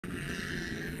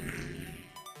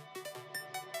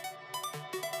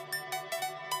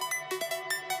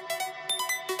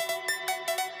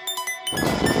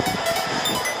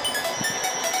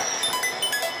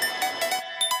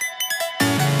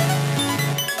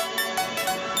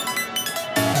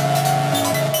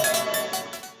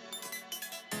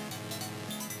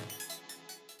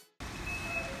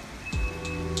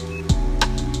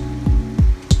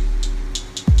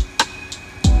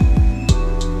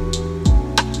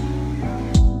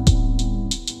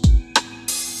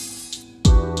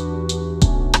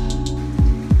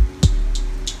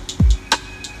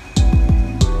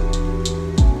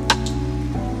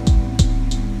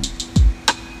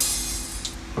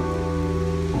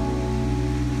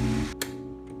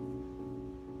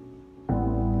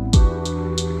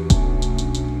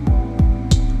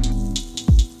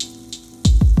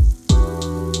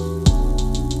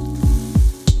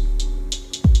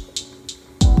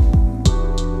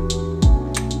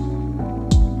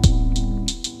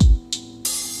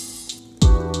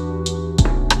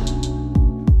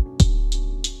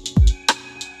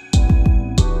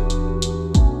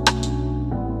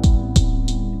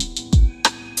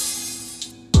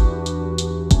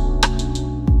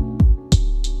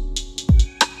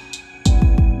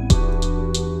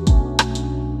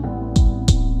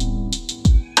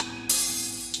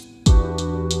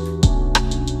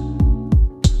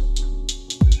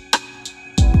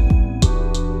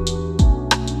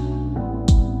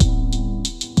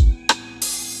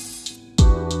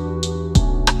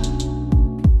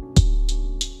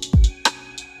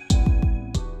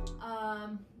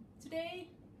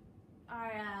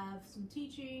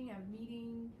teaching, I have a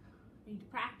meeting, I need to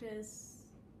practice,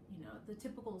 you know, the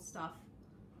typical stuff.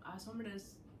 So I'm going to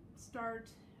start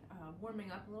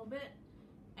warming up a little bit,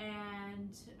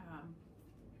 and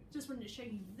just wanted to show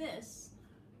you this.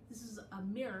 This is a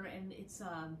mirror, and it's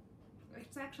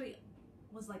actually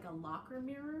was like a locker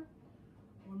mirror,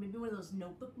 or maybe one of those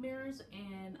notebook mirrors,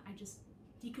 and I just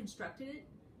deconstructed it,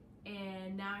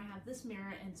 and now I have this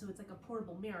mirror, and so it's like a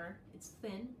portable mirror. It's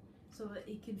thin, so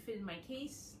it can fit in my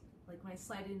case, like my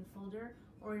slide-in folder,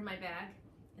 or in my bag.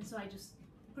 And so I just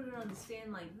put it on the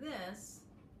stand like this,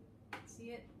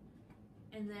 see it?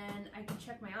 And then I can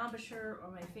check my embouchure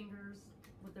or my fingers,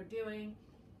 what they're doing,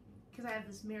 because I have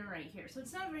this mirror right here. So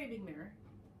it's not a very big mirror,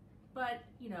 but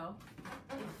you know,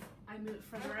 if I move it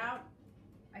further out,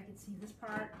 I can see this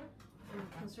part. Move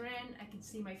it closer in, I can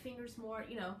see my fingers more,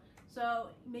 you know. So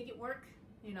make it work,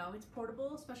 you know, it's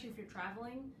portable, especially if you're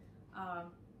traveling.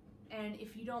 And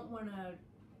if you don't want to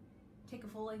take a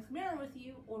full-length mirror with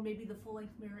you, or maybe the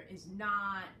full-length mirror is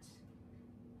not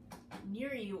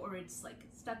near you, or it's like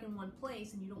stuck in one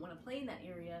place and you don't want to play in that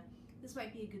area, this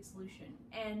might be a good solution.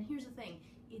 And here's the thing,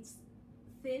 it's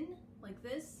thin like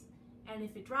this, and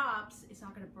if it drops, it's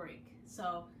not going to break.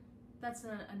 So that's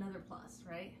another plus,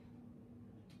 right?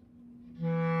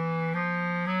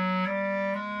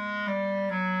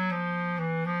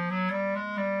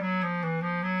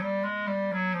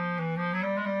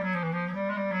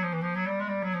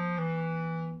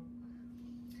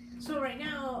 So right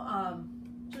now,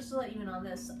 just to let you in on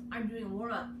this, I'm doing a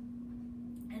warm-up,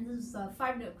 and this is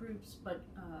 5-note groups, but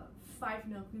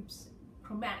 5-note groups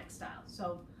chromatic style.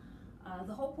 So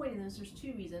the whole point of this, there's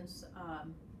 2 reasons.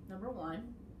 Number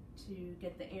 1, to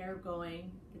get the air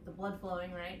going, get the blood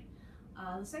flowing, right?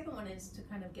 The second one is to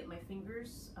kind of get my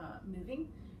fingers moving.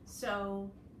 So,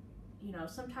 you know,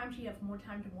 sometimes you have more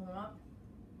time to warm up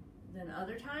than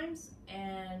other times,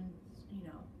 and you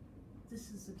know, this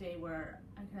is a day where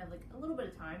I can have like a little bit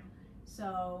of time.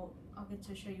 So I'll get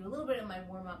to show you a little bit of my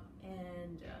warm up,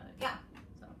 and yeah,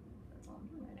 so that's all I'm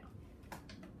doing right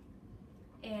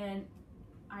now. And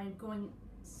I'm going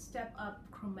step up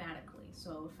chromatically.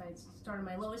 So if I start on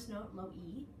my lowest note, low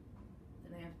E,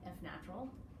 then I have F natural,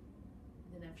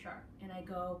 then F sharp, and I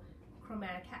go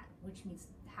chromatic half, which means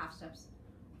half steps,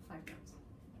 5 notes.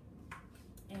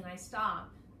 And I stop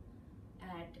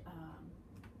at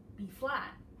B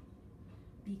flat,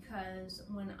 because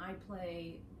when I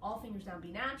play all fingers down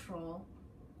B natural,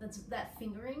 that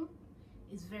fingering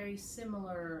is very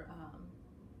similar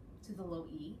to the low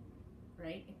E,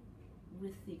 right?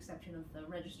 With the exception of the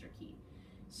register key.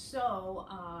 So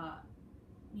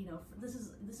you know, this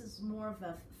is more of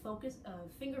a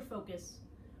finger focus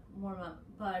warm up.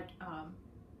 But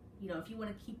you know, if you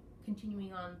want to keep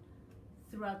continuing on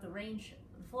throughout the range,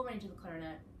 the full range of the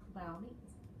clarinet, by all means.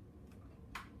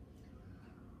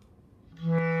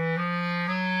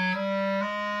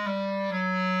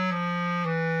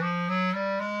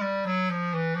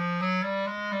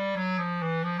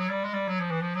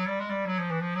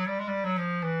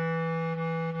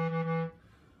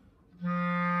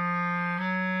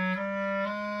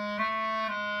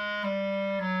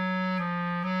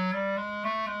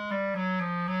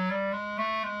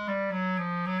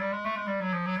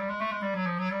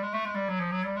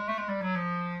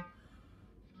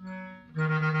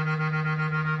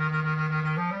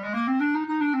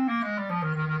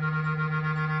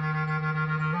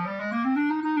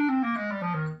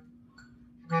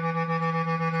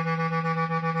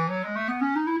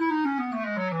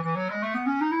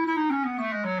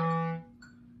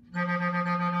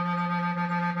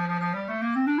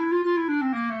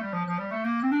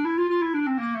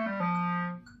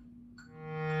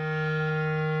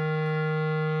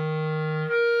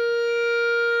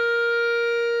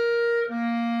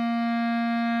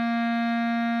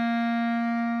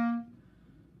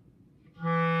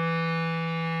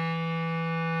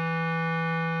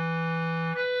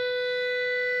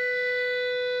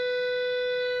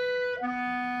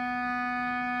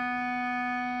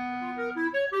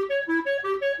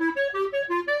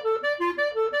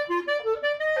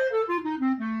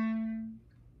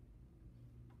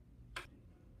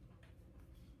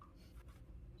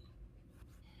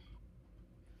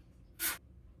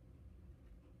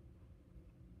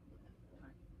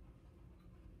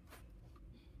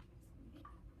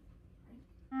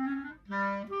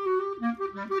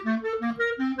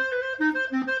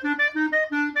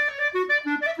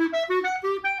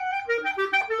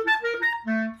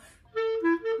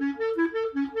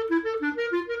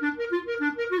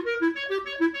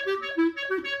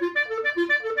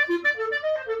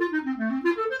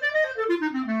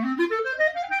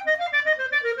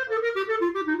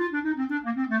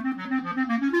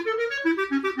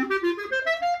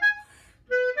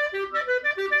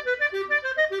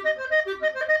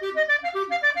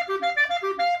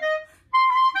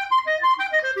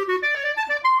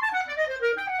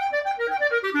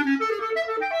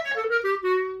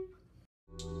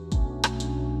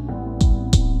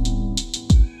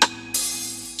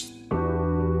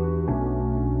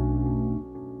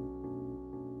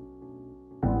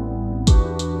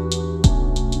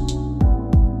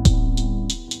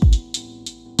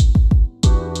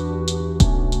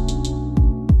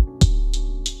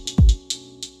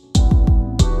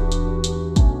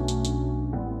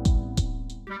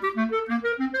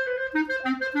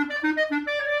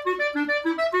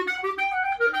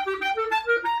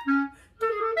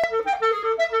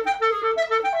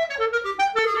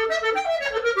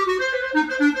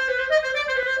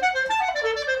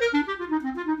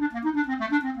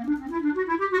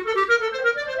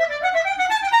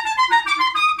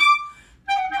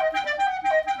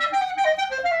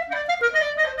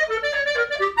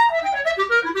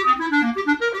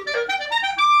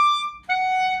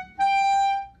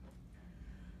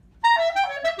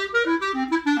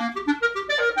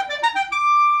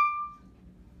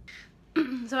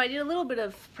 So I did a little bit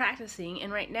of practicing,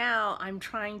 and right now I'm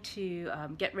trying to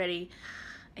get ready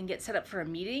and get set up for a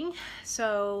meeting.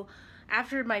 So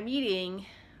after my meeting,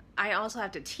 I also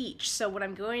have to teach. So what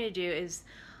I'm going to do is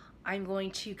I'm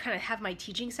going to kind of have my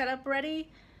teaching set up ready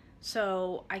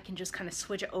so I can just kind of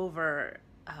switch over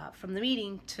from the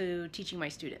meeting to teaching my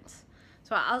students.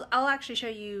 So I'll actually show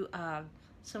you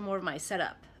some more of my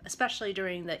setup, especially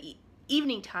during the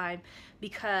evening time,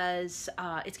 because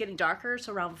it's getting darker.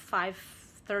 So around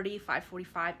 5:30,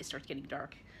 5:45, it starts getting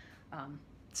dark.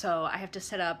 So I have to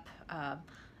set up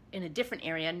in a different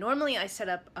area. Normally I set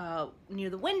up near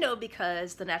the window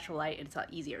because the natural light, and it's a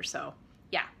lot easier. So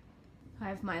yeah. I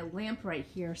have my lamp right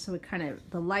here, so it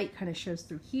the light kind of shows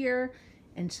through here,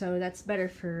 and so that's better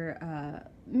for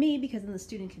me because then the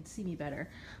student can see me better.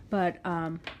 But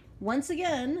once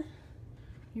again,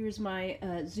 here's my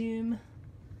Zoom.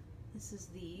 This is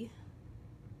the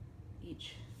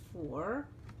H4.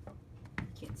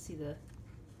 Can't see the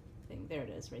thing. There it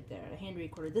is, right there. A hand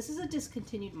recorder. This is a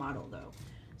discontinued model, though.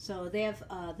 So they have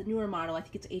the newer model. I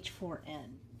think it's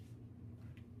H4n.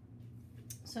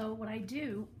 So what I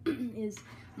do is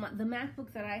the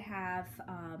MacBook that I have,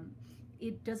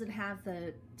 it doesn't have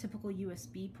the typical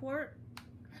USB port.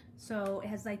 So it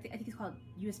has, like, I think it's called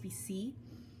USB-C.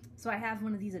 So I have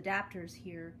one of these adapters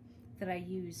here that I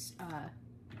use.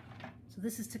 So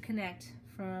this is to connect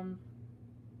from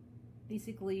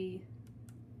basically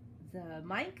the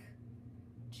mic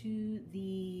to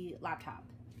the laptop.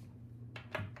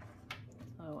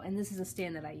 Oh, and this is a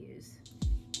stand that I use.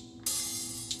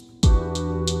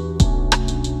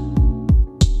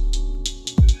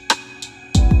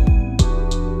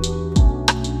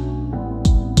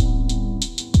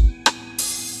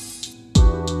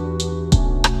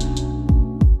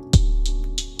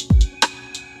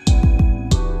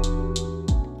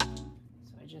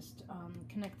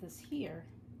 Connect this here.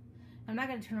 I'm not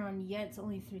going to turn it on yet. It's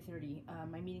only 3:30.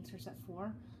 My meeting starts at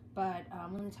 4. But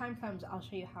when the time comes, I'll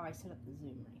show you how I set up the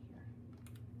Zoom right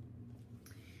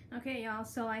here. Okay, y'all.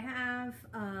 So I have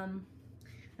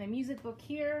my music book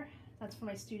here. That's for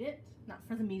my student, not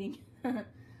for the meeting.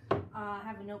 I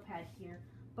have a notepad here.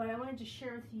 But I wanted to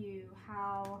share with you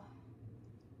how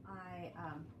I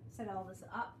set all this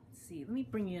up. Let's see. Let me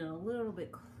bring you in a little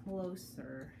bit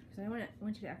closer because I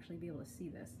want you to actually be able to see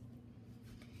this.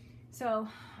 So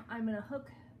I'm going to hook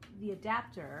the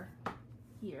adapter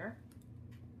here.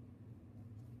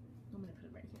 I'm going to put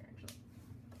it right here, actually.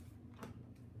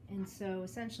 And so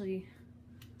essentially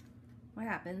what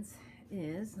happens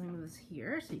is, let me move this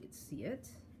here so you can see it.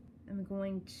 I'm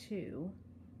going to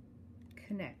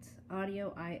connect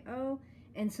audio I/O.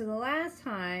 And so the last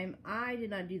time I did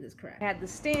not do this correct. I had the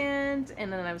stand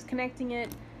and then I was connecting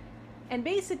it. And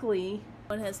basically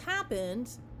what has happened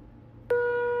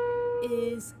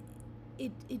is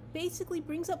it basically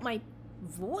brings up my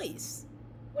voice.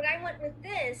 What I want with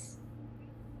this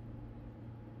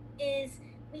is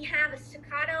we have a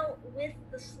staccato with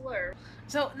the slur.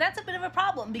 So that's a bit of a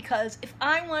problem because if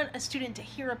I want a student to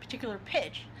hear a particular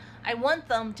pitch, I want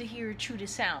them to hear true to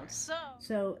sound.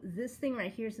 So this thing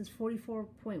right here says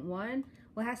 44.1.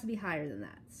 Well, it has to be higher than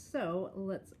that. So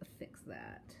let's fix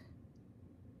that.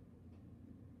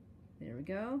 There we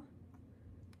go.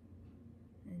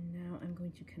 And now I'm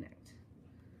going to connect.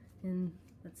 And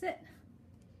that's it.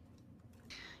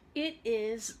 It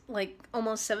is like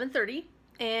almost 7:30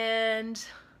 and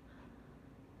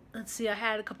let's see, I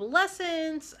had a couple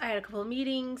lessons, I had a couple of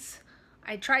meetings,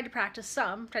 I tried to practice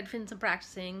some, tried to fit in some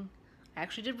practicing. I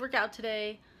actually did work out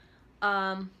today.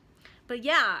 But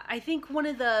yeah, I think one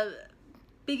of the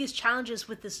biggest challenges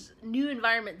with this new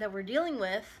environment that we're dealing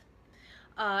with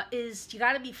is you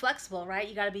gotta be flexible, right?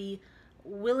 You gotta be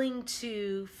willing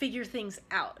to figure things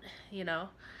out, you know?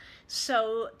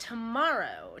 So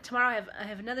tomorrow I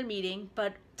have another meeting,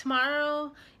 but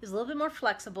tomorrow is a little bit more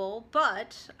flexible,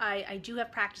 but I do have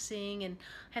practicing and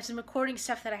I have some recording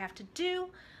stuff that I have to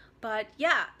do. But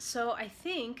yeah, so I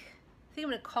think I'm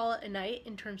gonna call it a night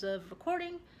in terms of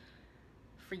recording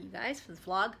for you guys, for the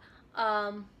vlog.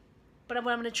 But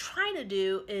what I'm gonna try to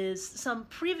do is some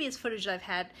previous footage I've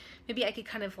had, maybe I could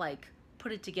kind of like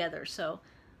put it together. So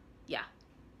yeah,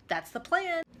 that's the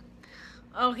plan.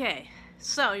 Okay.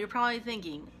 So you're probably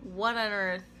thinking, what on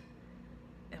earth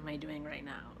am I doing right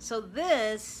now? So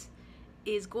this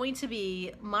is going to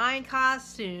be my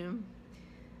costume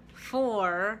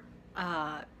for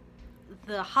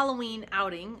the Halloween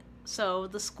outing. So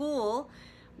the school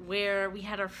where we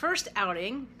had our first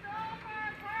outing.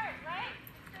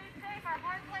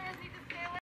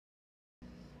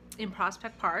 In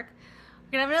Prospect Park.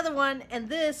 We're gonna have another one, and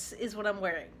this is what I'm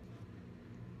wearing.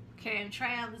 Okay, I'm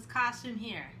trying out this costume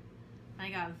here. I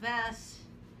got a vest,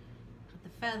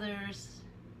 feathers.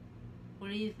 What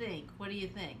do you think? What do you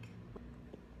think?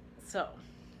 So,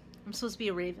 I'm supposed to be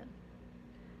a raven,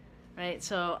 right?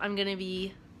 So I'm gonna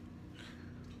be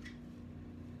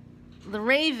the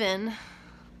raven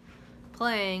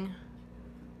playing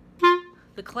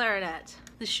the clarinet.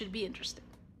 This should be interesting.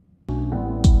 Hey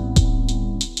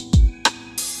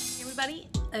everybody,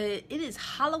 it is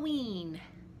Halloween.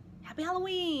 Happy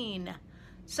Halloween!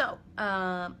 So,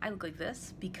 I look like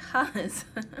this because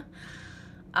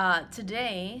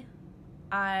today,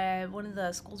 one of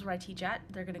the schools where I teach at,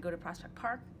 they're gonna go to Prospect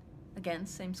Park. Again,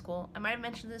 same school. I might have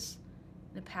mentioned this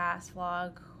in a past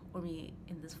vlog, or maybe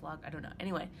in this vlog, I don't know.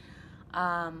 Anyway,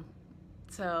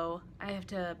 so I have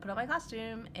to put on my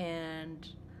costume, and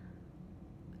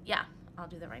yeah, I'll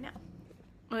do that right now.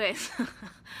 Okay, so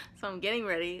I'm getting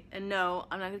ready, and no,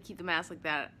 I'm not gonna keep the mask like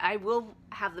that. I will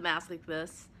have the mask like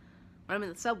this when I'm in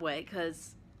the subway,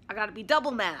 because I gotta be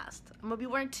double masked. I'm gonna be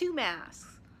wearing 2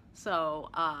 masks. So,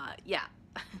 yeah.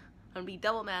 I'm gonna be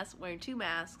double masked, wearing 2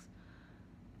 masks.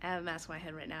 I have a mask on my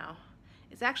head right now.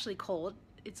 It's actually cold.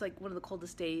 It's like one of the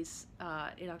coldest days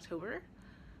in October.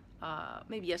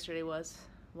 Maybe yesterday was,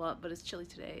 well, but it's chilly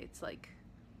today. It's like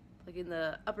in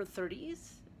the upper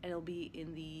 30s, and it'll be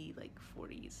in the like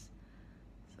 40s.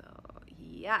 So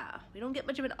yeah, we don't get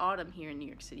much of an autumn here in New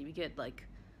York City. We get like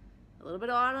a little bit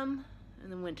of autumn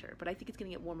and then winter, but I think it's gonna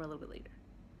get warmer a little bit later,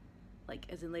 like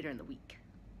as in later in the week.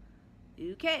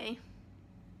 Okay.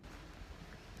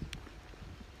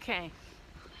 Okay.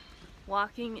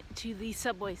 Walking to the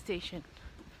subway station.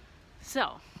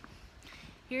 So,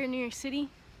 here in New York City,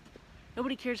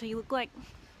 nobody cares how you look like.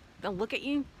 They'll look at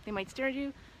you, they might stare at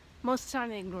you. Most of the time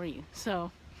they ignore you,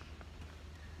 so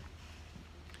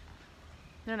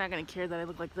they're not gonna care that I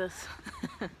look like this.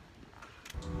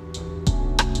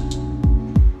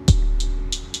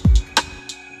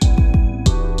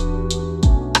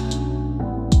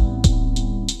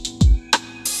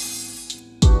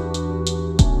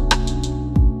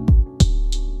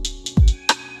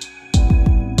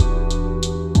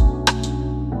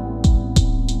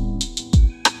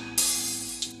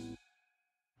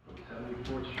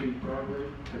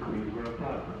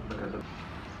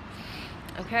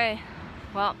 Okay,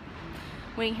 well,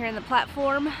 waiting here on the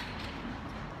platform.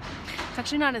 It's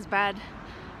actually not as bad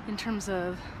in terms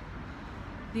of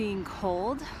being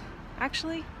cold,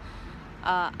 actually.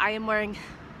 I am wearing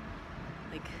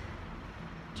like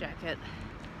jacket,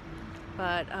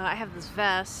 but I have this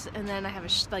vest, and then I have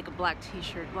like a black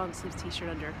t-shirt, long sleeves t-shirt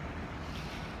under.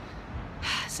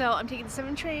 So I'm taking the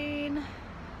 7 train,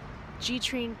 G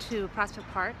train to Prospect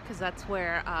Park, because that's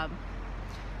where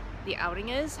the outing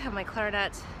is. Have my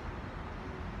clarinet.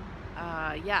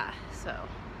 Yeah, so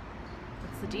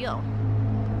that's the deal.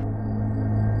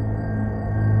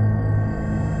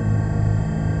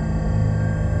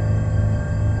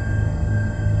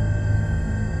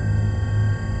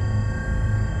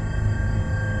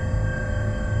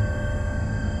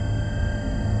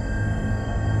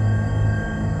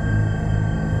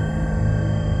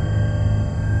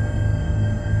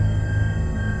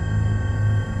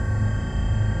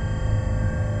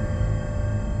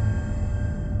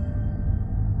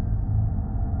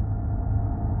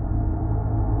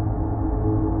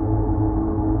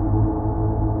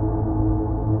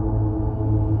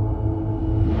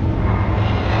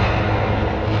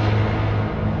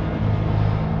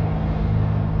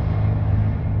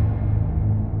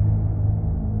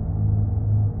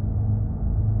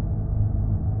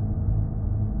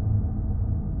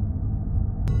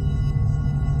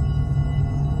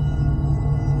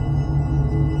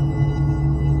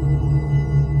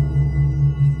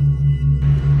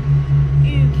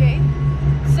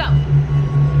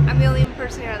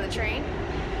 Person here on the train.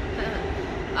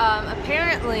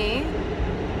 Apparently,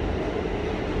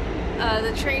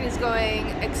 the train is going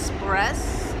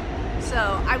express, so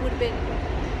I would have been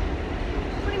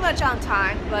pretty much on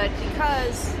time, but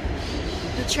because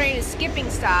the train is skipping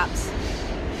stops,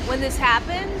 when this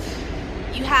happens,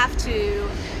 you have to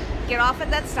get off at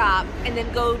that stop and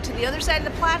then go to the other side of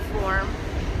the platform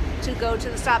to go to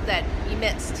the stop that you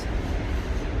missed.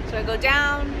 So I go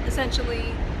down,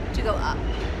 essentially, to go up.